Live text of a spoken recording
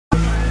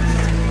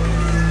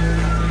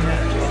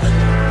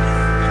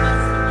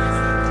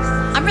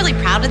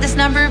proud of this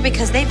number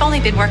because they've only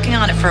been working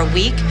on it for a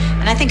week,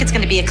 and I think it's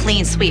going to be a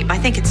clean sweep. I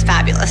think it's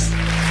fabulous.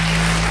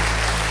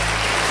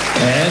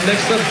 And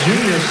next up,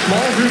 junior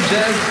small group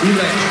jazz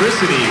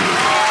Electricity.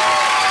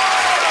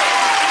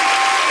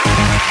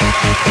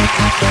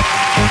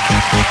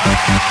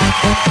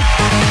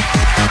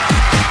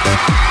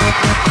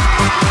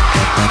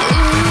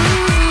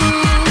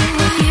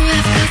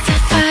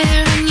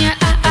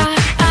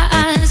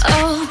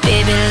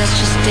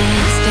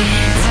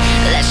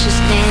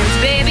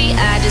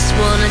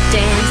 Wanna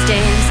dance,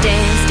 dance,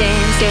 dance,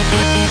 dance, dance.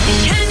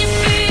 Can you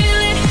feel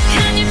it?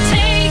 Can you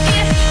take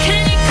it?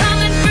 Can you come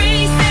and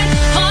breathe it?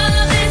 All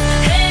of this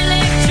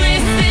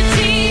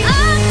electricity. I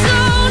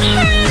don't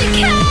really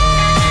care.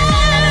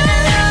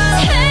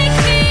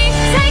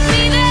 Take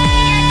me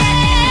there.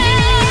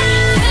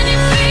 Can you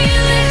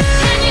feel it?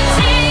 Can you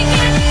take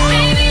it?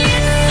 Baby,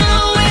 it's so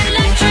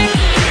electric.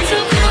 So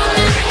come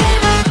and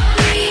have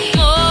me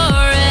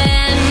more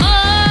and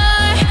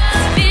more.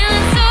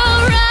 Feeling so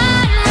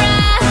right.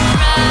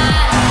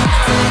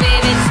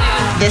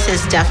 This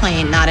is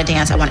definitely not a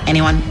dance I want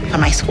anyone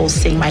from my school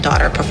seeing my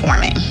daughter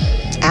performing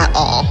at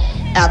all,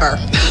 ever.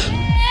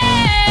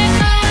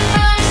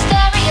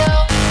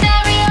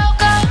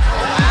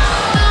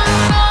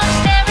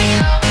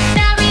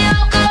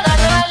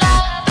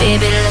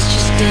 Baby, let's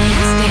just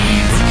dance,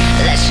 dance.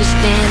 Let's just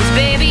dance,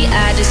 baby.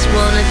 I just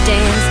wanna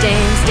dance,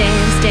 dance,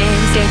 dance,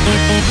 dance,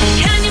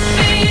 dance. Can you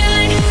feel